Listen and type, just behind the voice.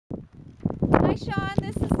Hi Sean,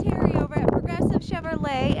 this is Terry over at Progressive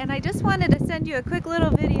Chevrolet, and I just wanted to send you a quick little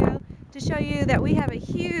video to show you that we have a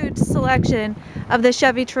huge selection of the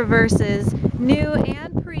Chevy Traverses, new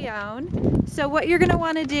and pre-owned. So what you're going to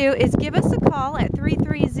want to do is give us a call at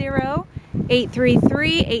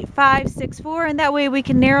 330-833-8564, and that way we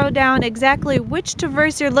can narrow down exactly which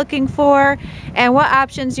Traverse you're looking for and what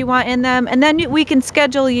options you want in them, and then we can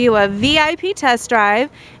schedule you a VIP test drive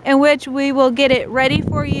in which we will get it ready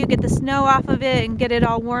for you, get the snow off of it, and get it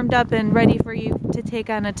all warmed up and ready for you to take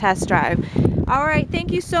on a test drive. All right,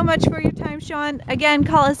 thank you so much for your time, Sean. Again,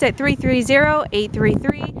 call us at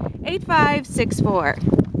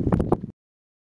 330-833-8564.